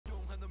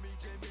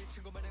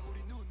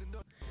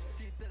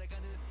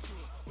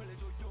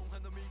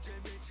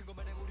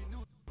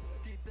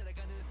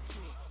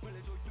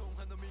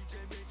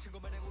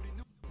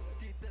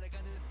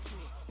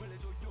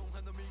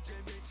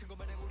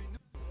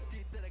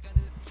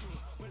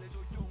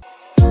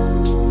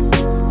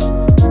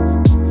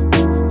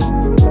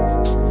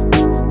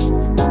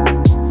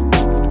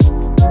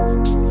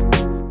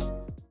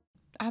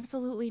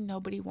absolutely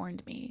nobody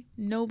warned me.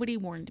 Nobody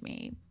warned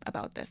me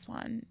about this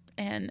one.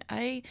 And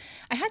I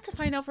had to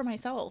find out for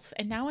myself,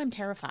 and now I'm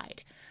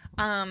terrified.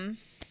 Hello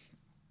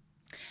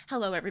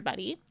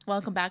everybody.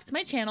 Welcome back to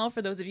my channel.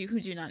 For those of you who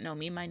do not know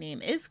me, my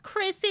name is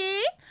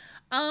Chrissy.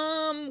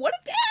 What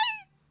a day!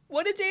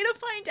 What a day to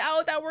find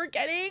out that we're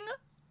getting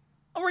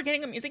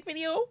a music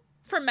video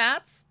from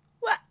Matz.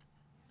 What?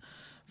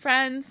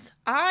 Friends,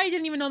 I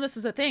didn't even know this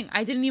was a thing.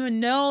 I didn't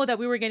even know that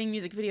we were getting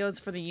music videos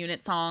for the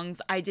unit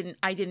songs. I didn't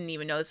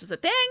even know this was a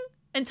thing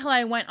until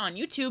I went on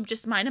YouTube,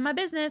 just minding my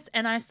business,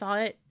 and I saw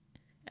it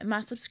in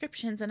my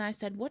subscriptions, and I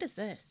said, what is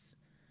this?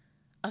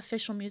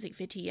 Official music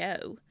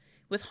video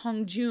with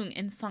Hongjung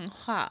and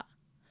Sunghwa.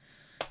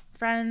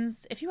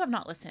 Friends, if you have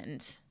not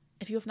listened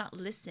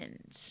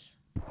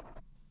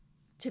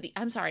to the,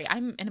 I'm sorry,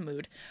 I'm in a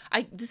mood.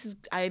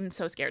 I'm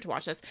so scared to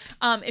watch this.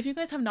 If you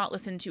guys have not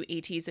listened to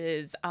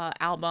Ateez's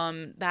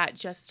album that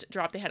just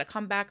dropped, they had a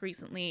comeback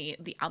recently.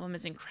 The album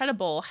is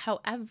incredible.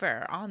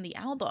 However, on the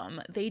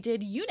album, they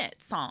did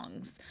unit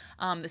songs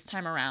this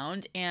time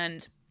around,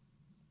 and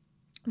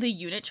the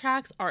unit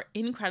tracks are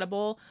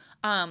incredible.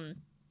 I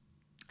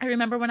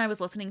remember when I was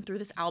listening through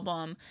this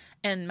album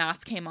and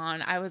Matz came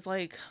on, I was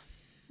like,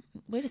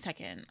 wait a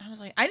second. I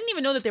was like, I didn't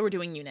even know that they were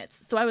doing units.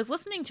 So I was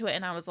listening to it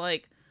and I was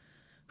like,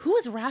 who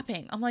is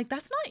rapping? I'm like,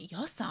 that's not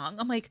your song.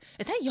 I'm like,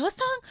 is that your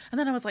song? And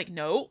then I was like,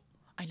 no,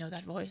 I know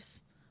that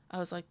voice. I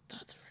was like,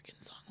 that's a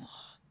freaking Sunghwa.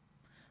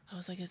 I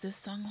was like, is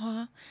this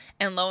Sunghwa?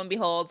 And lo and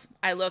behold,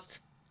 I looked,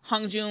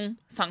 Hongjung,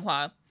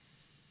 Sunghwa.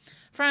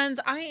 Friends,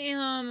 I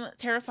am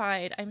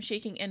terrified. I'm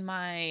shaking in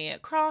my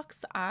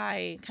Crocs.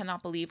 I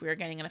cannot believe we are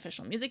getting an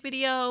official music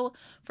video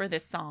for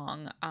this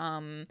song.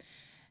 I'm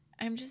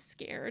just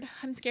scared.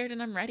 I'm scared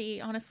and I'm ready.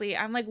 Honestly,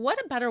 I'm like, what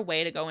a better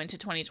way to go into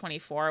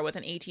 2024 with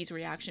an Ateez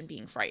reaction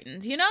being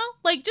frightened, you know?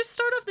 Like, just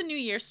start off the new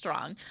year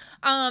strong.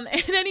 In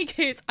any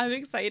case, I'm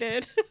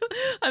excited.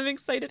 I'm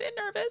excited and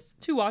nervous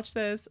to watch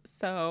this.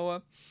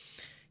 So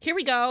here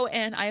we go.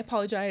 And I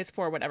apologize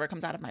for whatever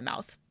comes out of my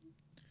mouth.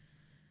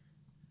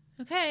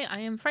 Okay, I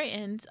am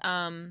frightened.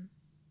 Sunghwa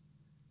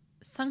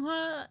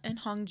and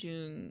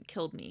Hongjung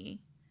killed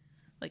me.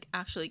 Like,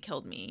 actually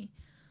killed me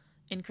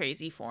in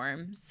crazy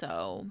form.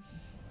 So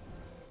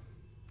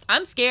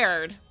I'm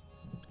scared.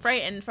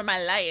 Frightened for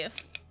my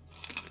life.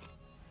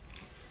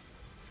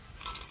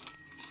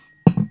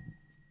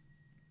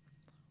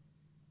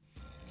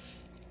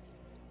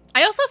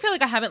 I also feel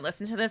like I haven't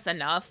listened to this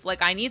enough.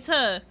 Like, I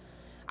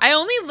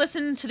only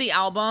listened to the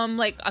album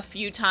like a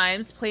few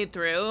times, played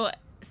through.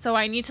 So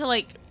I need to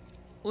like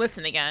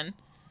listen again.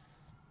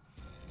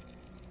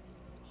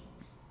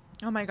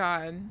 Oh my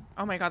god.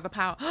 Oh my god, the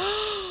pow.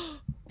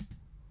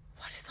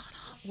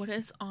 What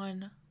is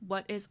on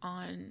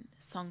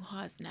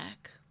Sunghwa's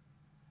neck?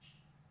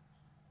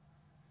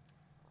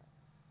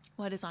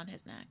 What is on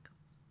his neck?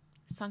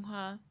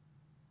 Sunghwa,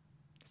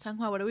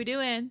 what are we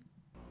doing?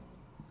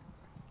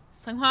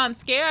 Sunghwa, I'm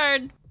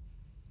scared.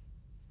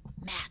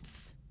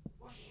 Matz.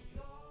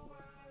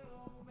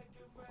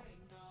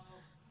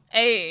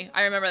 Hey,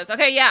 I remember this.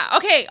 Okay, yeah.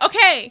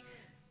 Okay.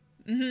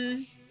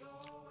 Mm-hmm.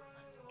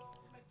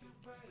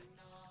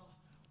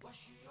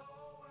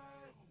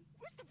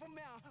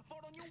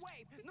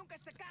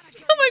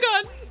 Oh my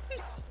god.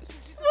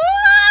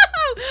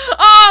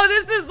 Oh,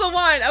 this is the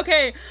one.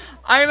 Okay.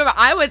 I remember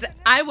I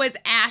was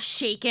ass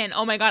shaken.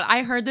 Oh my god.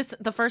 I heard this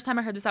the first time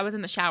I heard this, I was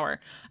in the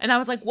shower. And I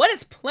was like, what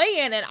is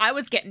playing? And I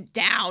was getting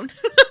down.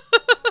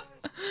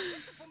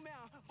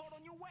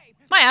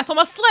 My ass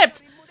almost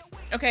slipped.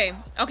 Okay,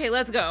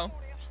 let's go.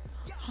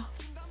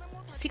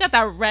 He got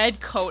that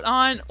red coat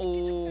on.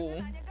 Oh,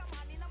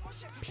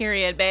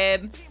 period,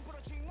 babe.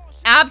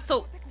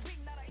 Absolutely.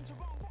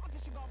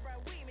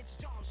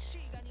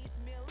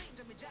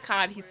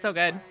 God, he's so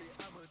good.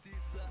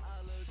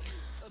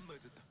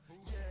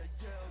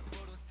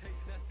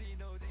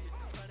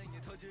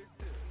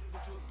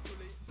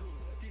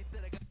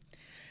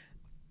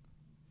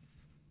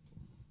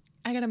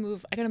 I gotta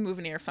move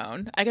an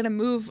earphone. I gotta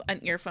move an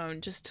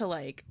earphone just so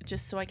I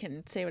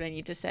can say what I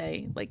need to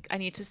say. Like, I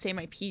need to say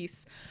my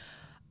piece.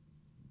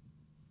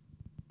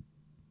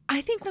 I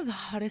think one of the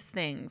hottest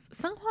things,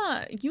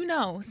 Sunghwa,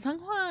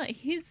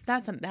 Sunghwa,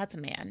 that's a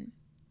man.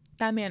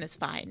 That man is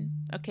fine,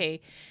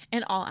 okay,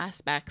 in all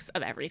aspects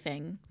of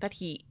everything that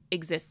he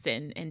exists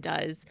in and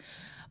does.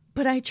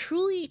 But I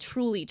truly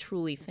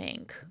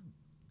think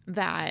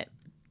that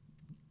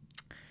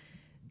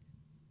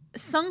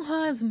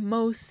Sunghwa's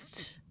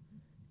most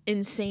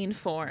insane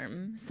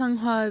form,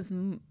 Sunghwa's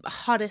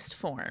hottest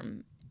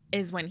form,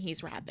 is when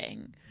he's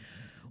rapping.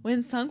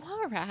 When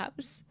Sunghwa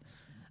raps,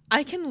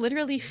 I can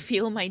literally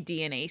feel my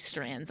DNA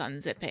strands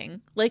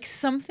unzipping. Like,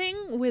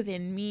 something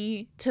within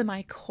me, to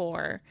my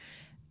core,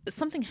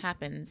 something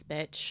happens,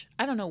 bitch.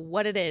 I don't know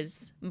what it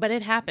is, but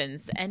it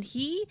happens. And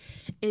he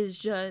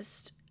is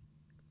just,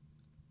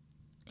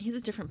 he's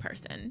a different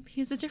person.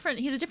 He's a different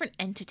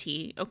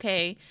entity,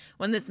 okay?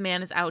 When this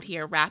man is out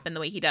here rapping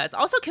the way he does.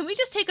 Also, can we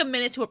just take a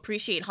minute to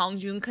appreciate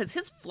Hongjung, because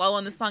his flow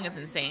on this song is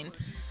insane.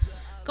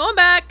 Going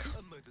back.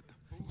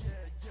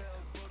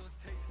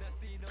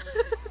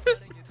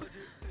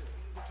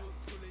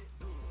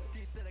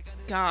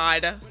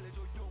 God.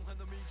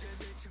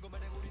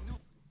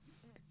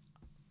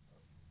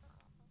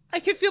 I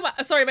can feel my,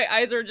 sorry, my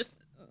eyes are just,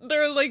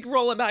 they're like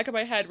rolling back in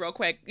my head real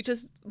quick.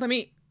 Just let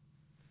me,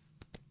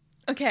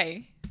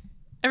 okay.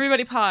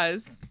 Everybody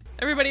pause.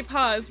 Everybody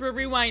pause. We're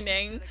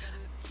rewinding.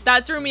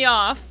 That threw me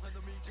off.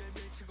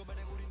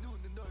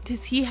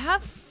 Does he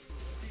have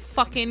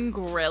fucking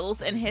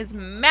grills in his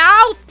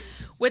mouth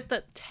with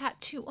the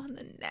tattoo on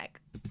the neck?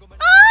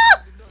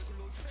 Ah!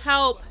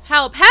 Help,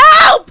 help,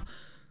 help!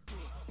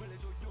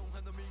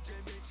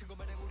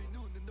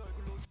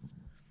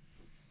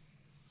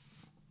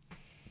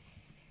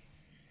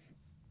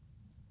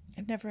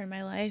 I've never in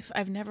my life, I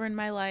have never in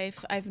my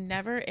life,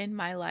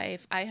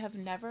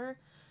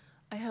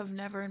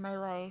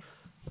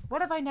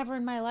 what have I never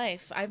in my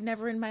life? I've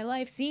never in my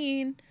life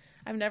seen,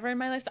 I've never in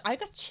my life, I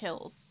got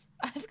chills.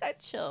 I've got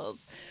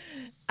chills.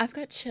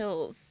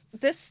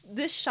 This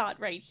shot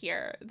right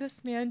here,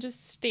 this man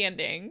just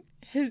standing,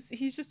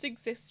 he's just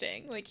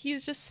existing. Like,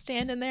 he's just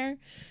standing there.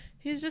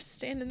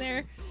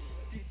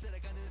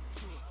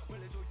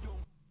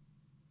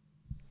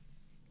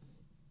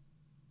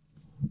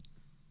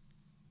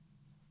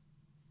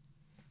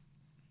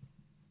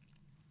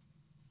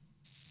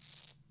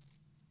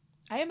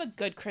 I am a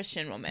good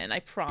Christian woman,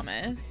 I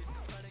promise.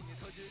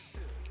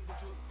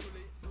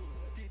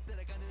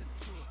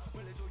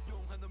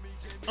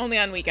 Only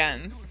on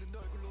weekends.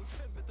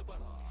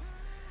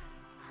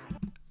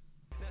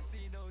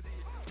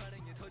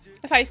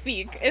 If I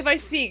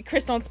speak,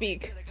 Chris, don't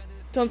speak.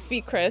 Don't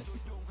speak,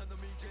 Chris.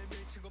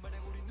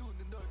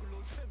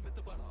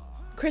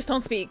 Chris,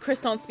 don't speak.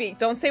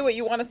 Don't say what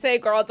you want to say,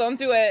 girl. Don't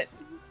do it.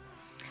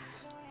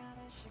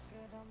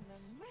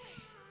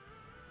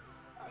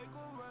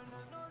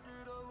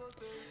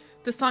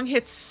 The song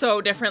hits so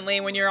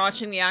differently when you're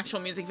watching the actual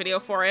music video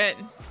for it.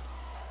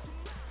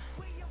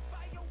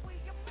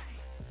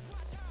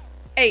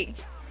 Hey.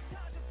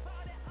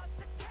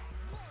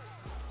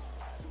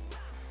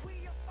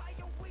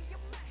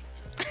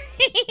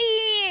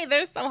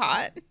 They're so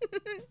hot.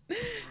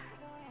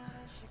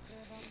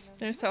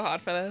 They're so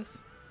hot for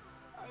this.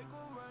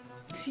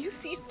 Do you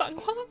see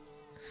Sunghwa?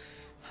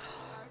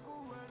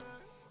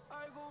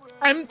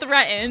 I'm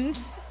threatened.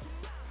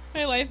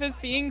 My life is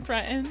being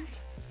threatened.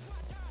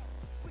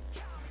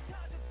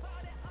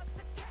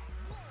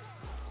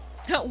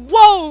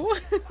 Whoa!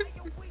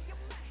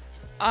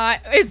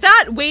 Is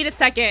that? Wait a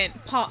second.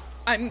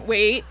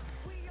 Wait.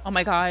 Oh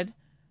my god.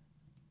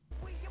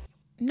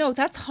 No,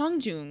 that's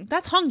Hongjung.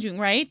 That's Hongjung,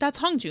 right? That's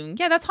Hongjung.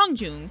 Yeah, that's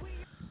Hongjung.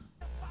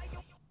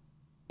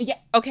 Yeah.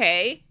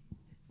 Okay.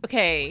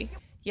 Okay.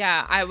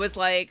 Yeah. I was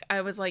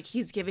like,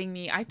 he's giving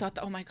me. I thought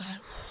that. Oh my god.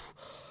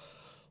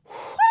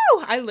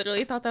 Whew! I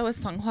literally thought that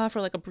was Sunghwa for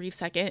like a brief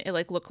second. It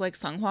like looked like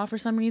Sunghwa for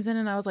some reason,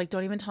 and I was like,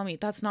 don't even tell me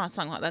that's not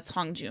Sunghwa. That's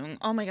Hongjung.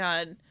 Oh my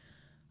god.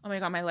 Oh my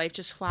god. My life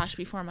just flashed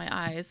before my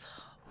eyes.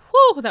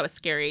 Whew, that was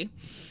scary.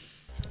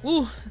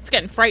 Ooh, it's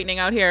getting frightening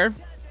out here.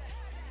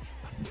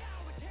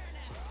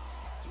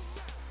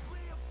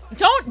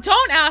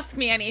 Don't ask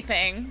me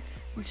anything.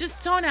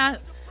 Just don't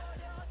ask.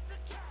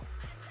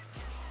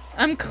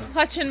 I'm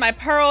clutching my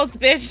pearls,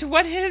 bitch.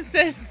 What is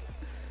this?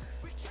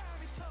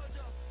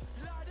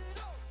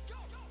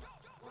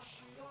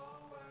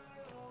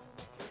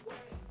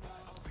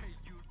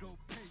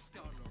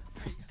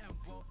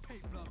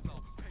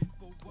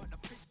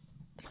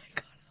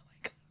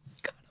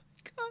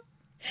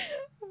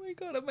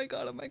 Oh my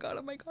god, oh my god,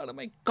 oh my god, oh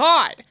my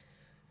god.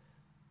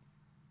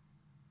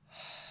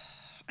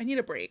 I need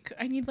a break.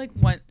 I need like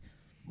one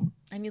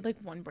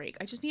break.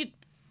 I just need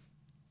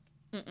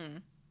I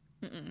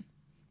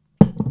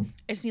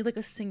just need like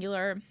a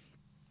singular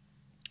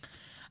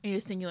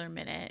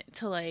minute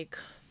to like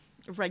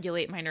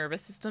regulate my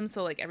nervous system,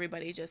 so like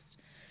everybody just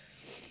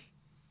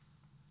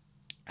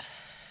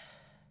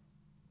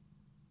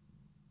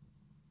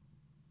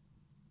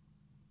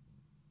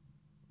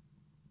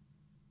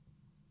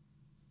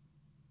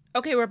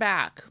okay, we're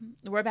back.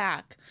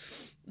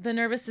 The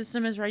nervous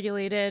system is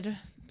regulated.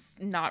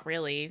 Not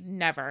really.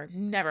 Never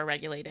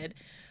regulated.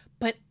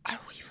 But are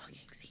we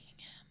fucking seeing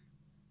him?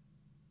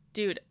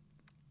 Dude.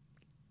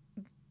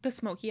 The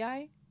smoky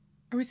eye?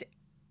 Are we seeing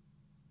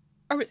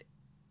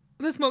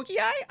the smoky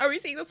eye? Are we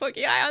seeing the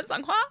smoky eye on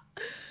Sunghwa?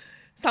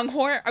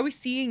 Sunghwa? Are we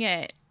seeing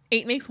it?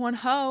 8 makes one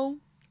hoe.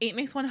 8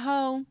 makes one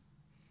hoe.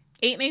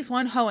 8 makes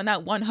one hoe, and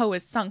that one hoe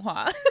is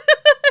Sunghwa.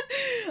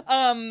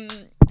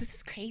 This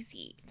is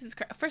crazy.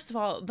 First of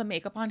all, the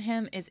makeup on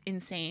him is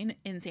insane.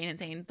 The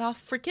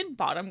freaking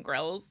bottom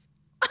grills.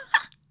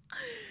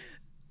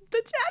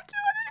 The tattoo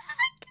on the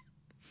neck.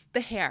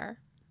 The hair.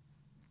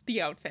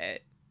 The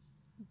outfit.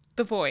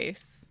 The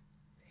voice.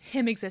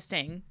 Him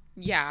existing.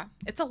 Yeah,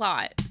 it's a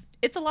lot.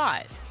 It's a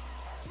lot.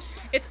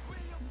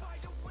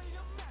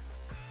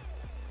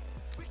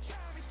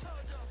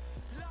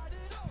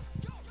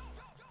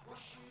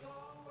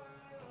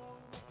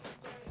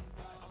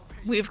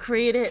 We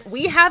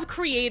have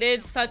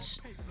created such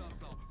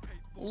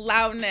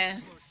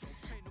loudness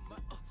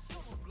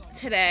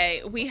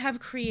today. We have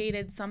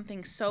created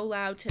something so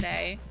loud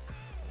today.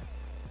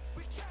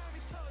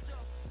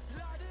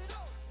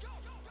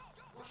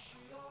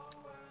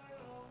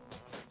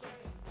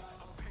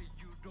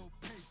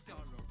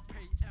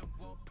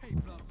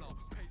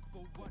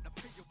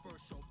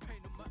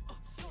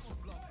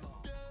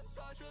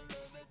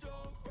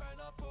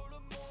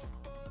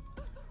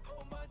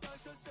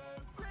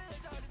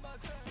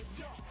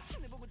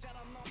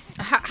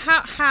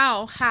 How?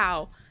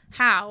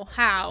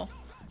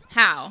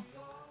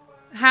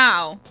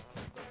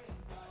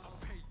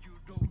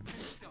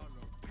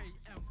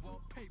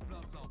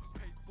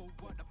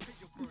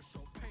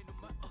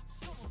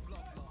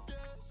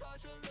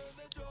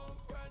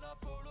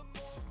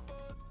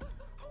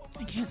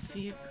 I can't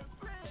speak.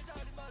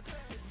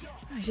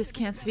 I just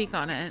can't speak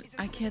on it.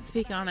 I can't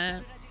speak on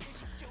it.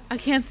 I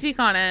can't speak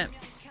on it.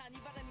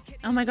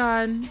 Oh my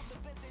god.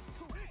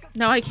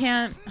 No, I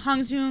can't.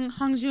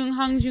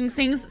 Hongjung,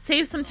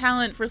 save some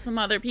talent for some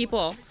other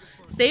people.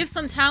 Save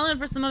some talent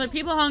for some other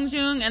people,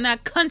 Hongjung, and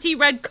that cunty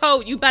red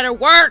coat, you better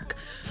work!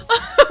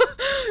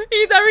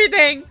 He's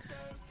everything!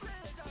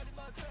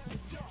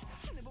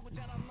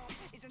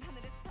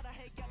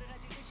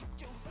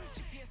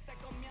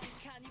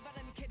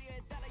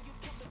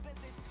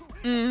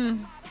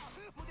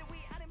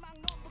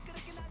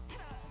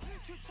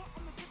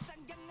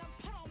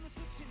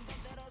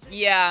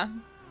 Yeah.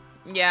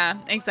 Yeah,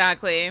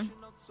 exactly.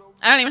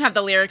 I don't even have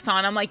the lyrics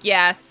on. I'm like,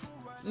 yes,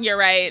 you're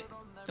right.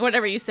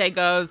 Whatever you say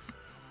goes.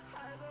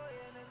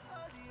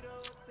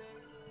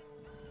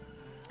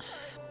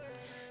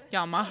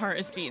 Y'all, my heart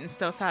is beating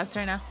so fast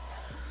right now.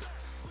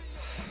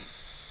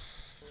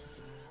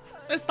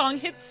 This song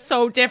hits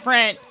so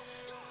different.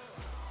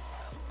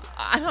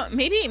 I don't.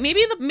 Maybe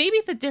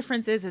the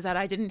difference is that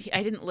I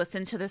didn't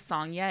listen to this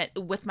song yet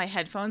with my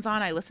headphones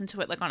on. I listened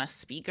to it like on a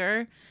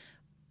speaker.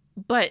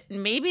 But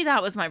maybe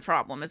that was my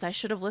problem, is I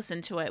should have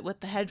listened to it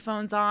with the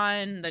headphones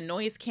on, the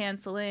noise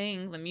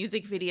canceling, the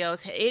music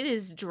videos. It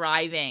is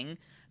driving.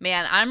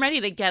 Man, I'm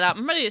ready to get up.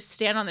 I'm ready to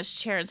stand on this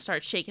chair and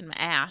start shaking my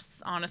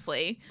ass,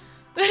 honestly.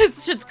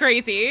 This shit's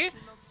crazy.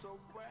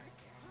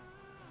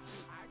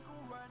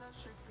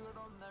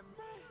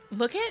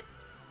 Look at...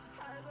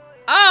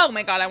 Oh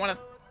my god, I want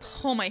to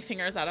pull my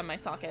fingers out of my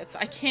sockets.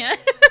 I can't.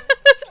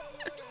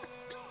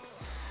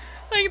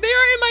 Like, they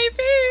are in my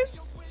face.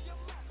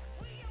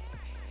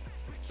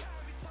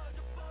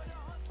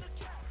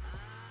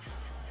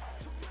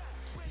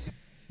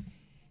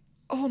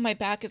 Oh, my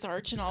back is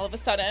arching all of a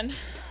sudden.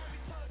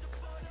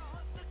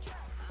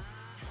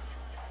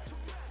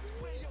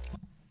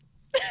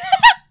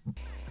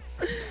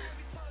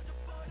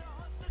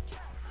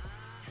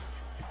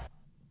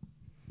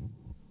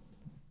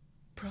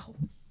 Bro.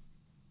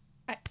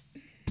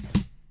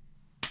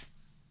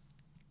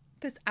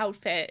 This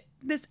outfit.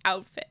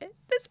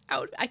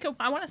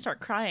 I want to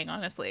start crying,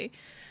 honestly.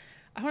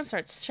 I want to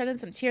start shedding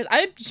some tears.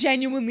 I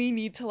genuinely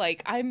need to,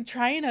 like, I'm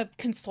trying to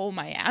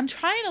I'm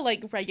trying to,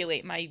 like,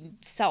 regulate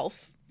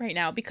myself right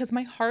now because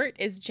my heart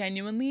is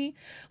genuinely,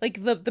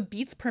 like, the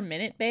beats per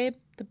minute, babe.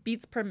 The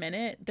beats per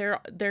minute,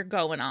 they're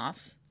going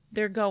off.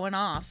 They're going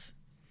off.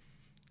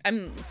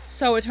 I'm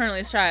so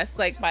eternally stressed.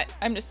 Like,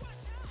 I'm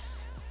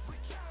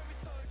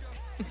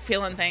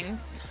feeling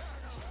things.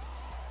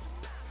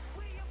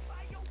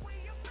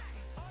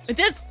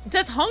 Does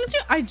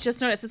Hongjung, I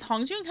just noticed, does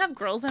Hongjung have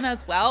girls in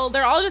as well?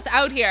 They're all just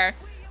out here.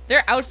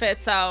 Their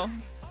outfits, though.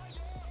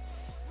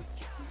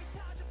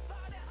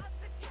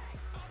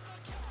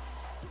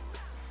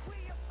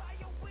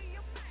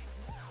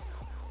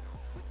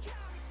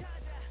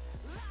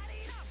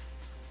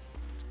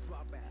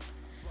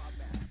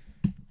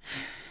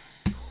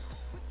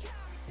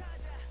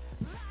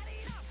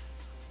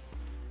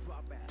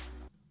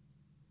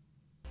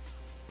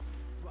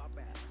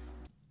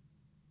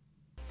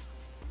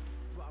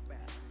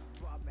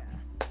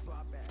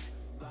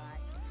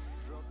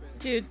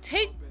 Dude,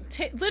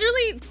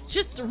 literally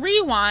just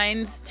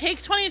rewind. Take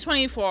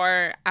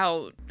 2024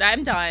 out.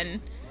 I'm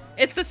done.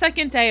 It's the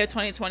second day of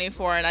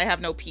 2024 and I have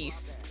no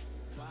peace.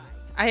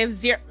 I have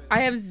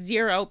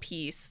zero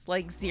peace.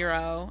 Like,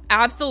 zero.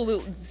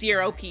 Absolute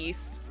zero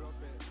peace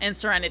and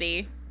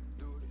serenity.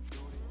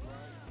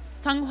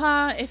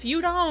 Seonghwa, if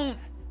you don't...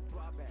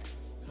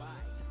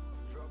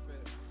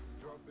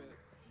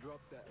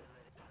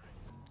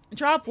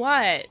 Drop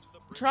what?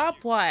 Drop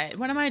what?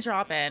 What am I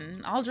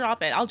dropping? I'll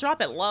drop it. I'll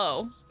drop it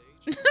low.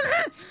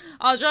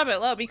 I'll drop it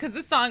low because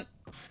this song...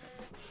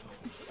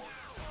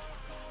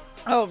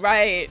 Oh,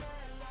 right.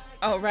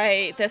 Oh,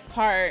 right. This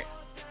part.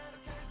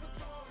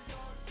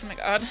 Oh my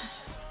god.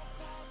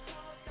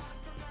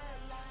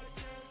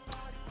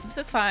 This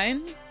is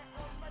fine.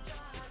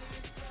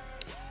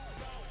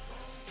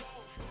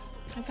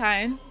 I'm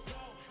fine.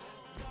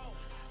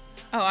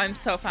 Oh, I'm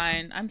so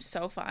fine. I'm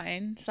so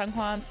fine. Seonghwa,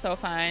 I'm so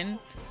fine.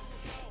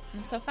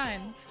 I'm so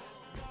fine.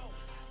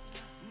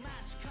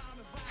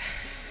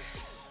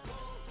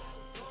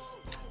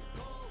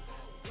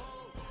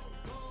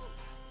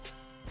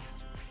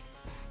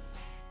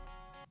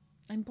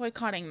 I'm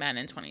boycotting men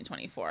in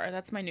 2024.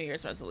 That's my New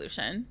Year's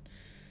resolution.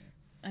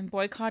 I'm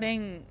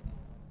boycotting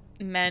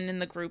men in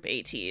the group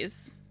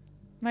Ateez.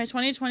 My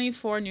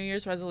 2024 New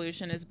Year's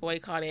resolution is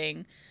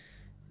boycotting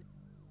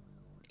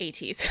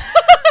Ateez.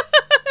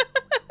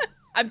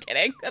 I'm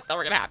kidding. That's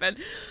never gonna happen.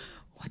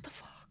 What the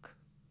fuck?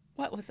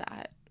 What was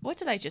that? What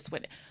did I just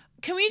win?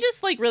 Can we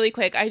just, like, really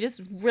quick? Let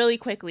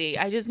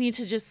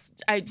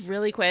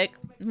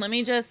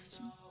me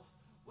just...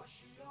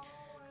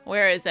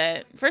 Where is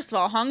it? First of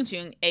all,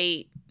 Hongjung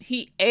ate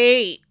He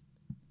ate.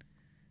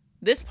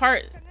 This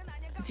part.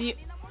 Do you...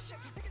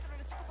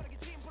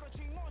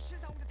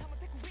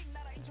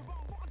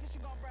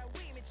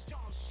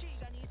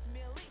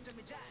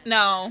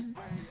 No.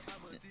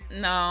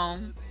 No.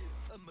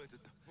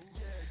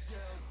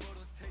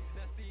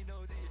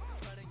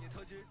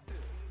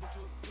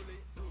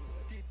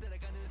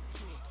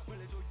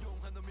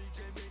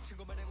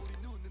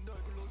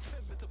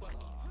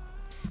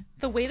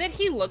 The way that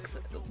he looks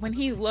when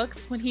he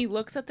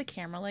looks at the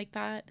camera like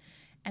that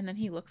and then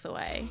he looks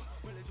away.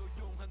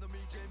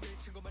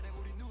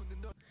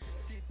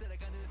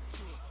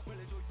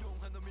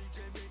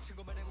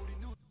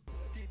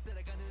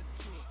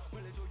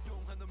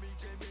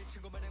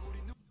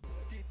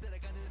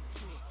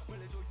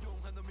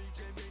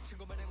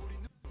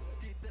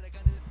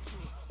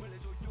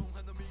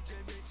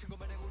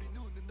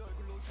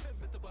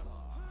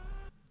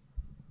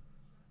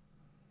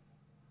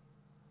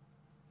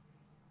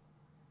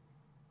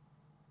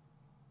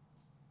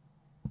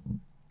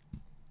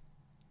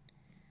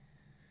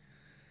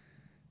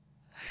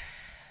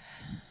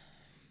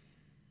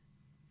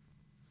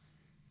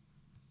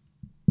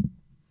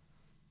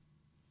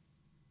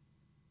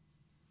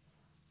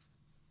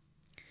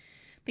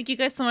 Thank you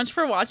guys so much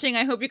for watching.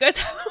 I hope you guys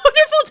have a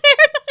wonderful day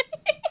or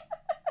night.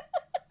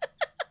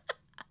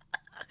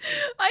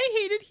 I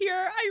hate it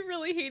here. I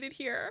really hate it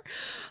here.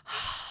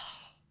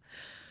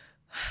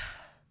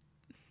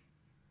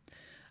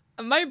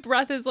 My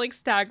breath is like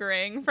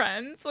staggering,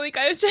 friends. Like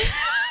I was just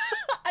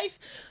I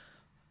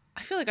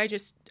feel like I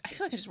just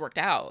worked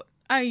out.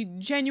 I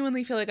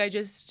genuinely feel like I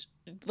just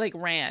like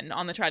ran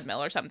on the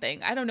treadmill or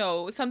something. I don't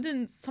know.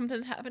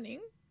 Something's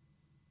happening.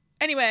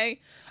 Anyway,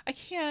 I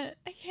can't,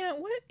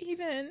 what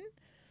even?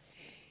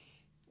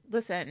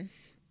 Listen,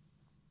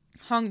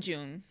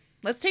 Hongjoong.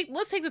 Let's take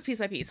this piece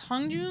by piece.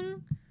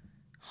 Hongjoong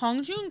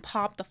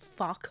popped the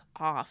fuck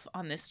off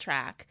on this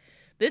track.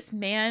 This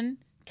man,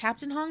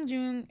 Captain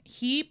Hongjoong,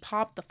 he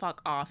popped the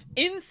fuck off.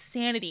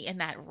 Insanity in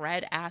that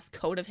red ass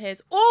coat of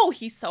his. Oh,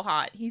 he's so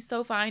hot. He's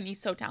so fine.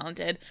 He's so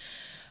talented.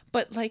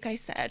 But like I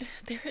said,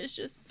 there is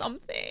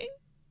something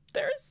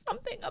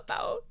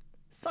about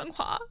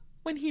Seonghwa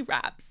when he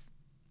raps.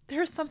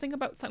 There's something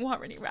about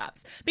Seonghwa when he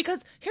raps.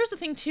 Because here's the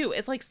thing too,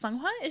 is like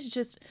Seonghwa is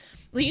just,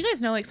 like, you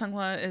guys know like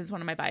Seonghwa is one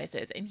of my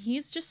biases, and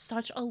he's just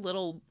such a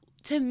little,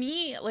 to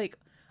me, like,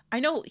 I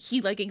know he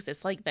like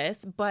exists like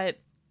this, but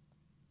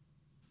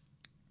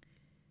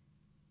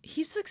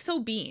he's like so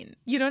bean.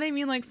 You know what I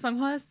mean? Like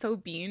Seonghwa is so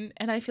bean,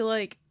 and I feel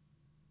like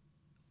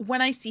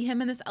when I see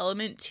him in this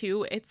element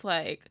too, it's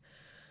like,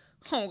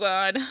 oh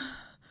god.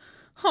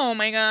 Oh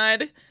my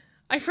god.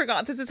 I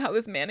forgot this is how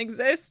this man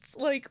exists.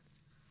 Like,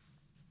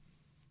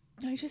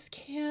 I just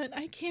can't.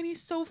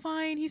 He's so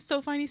fine. He's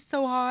so fine. He's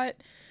so hot.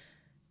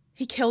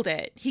 He killed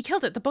it.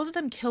 The both of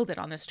them killed it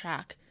on this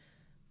track.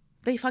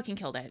 They fucking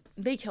killed it.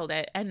 They killed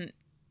it. And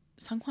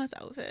Seonghwa's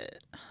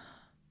outfit.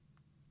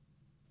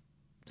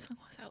 The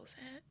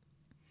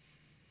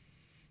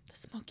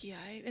smoky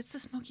eye. It's the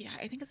smoky eye.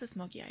 I think it's a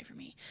smoky eye for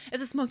me.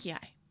 It's a smoky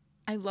eye.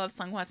 I love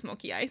Seonghwa's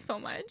smoky eye so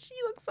much.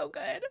 He looks so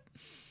good.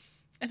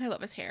 And I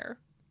love his hair.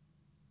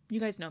 You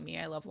guys know me.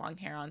 I love long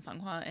hair on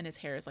Seonghwa, and his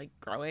hair is like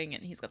growing,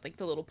 and he's got like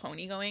the little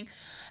pony going.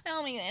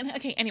 Oh my god.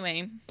 Okay,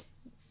 anyway.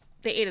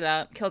 They ate it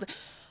up, killed it.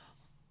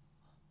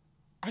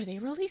 Are they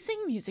releasing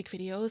music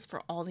videos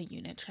for all the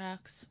unit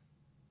tracks?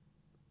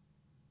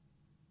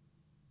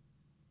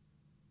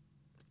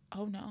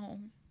 Oh no.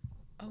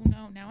 Oh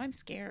no, now I'm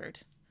scared.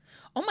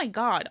 Oh my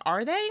god,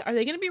 are they? Are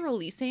they going to be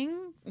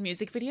releasing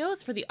music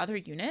videos for the other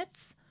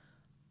units?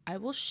 I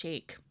will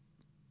shake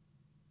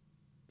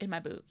in my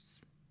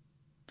boots.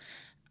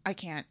 I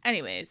can't.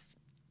 Anyways,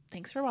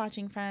 thanks for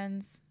watching,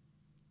 friends.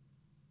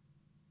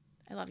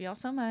 I love you all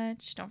so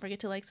much. Don't forget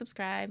to like,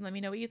 subscribe. Let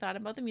me know what you thought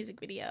about the music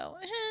video.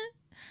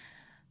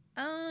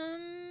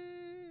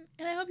 And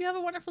I hope you have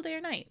a wonderful day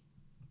or night,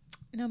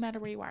 no matter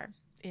where you are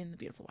in the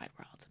beautiful wide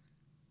world.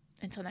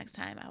 Until next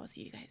time, I will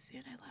see you guys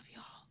soon. I love you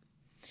all.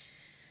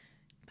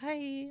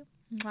 Bye.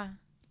 Mwah.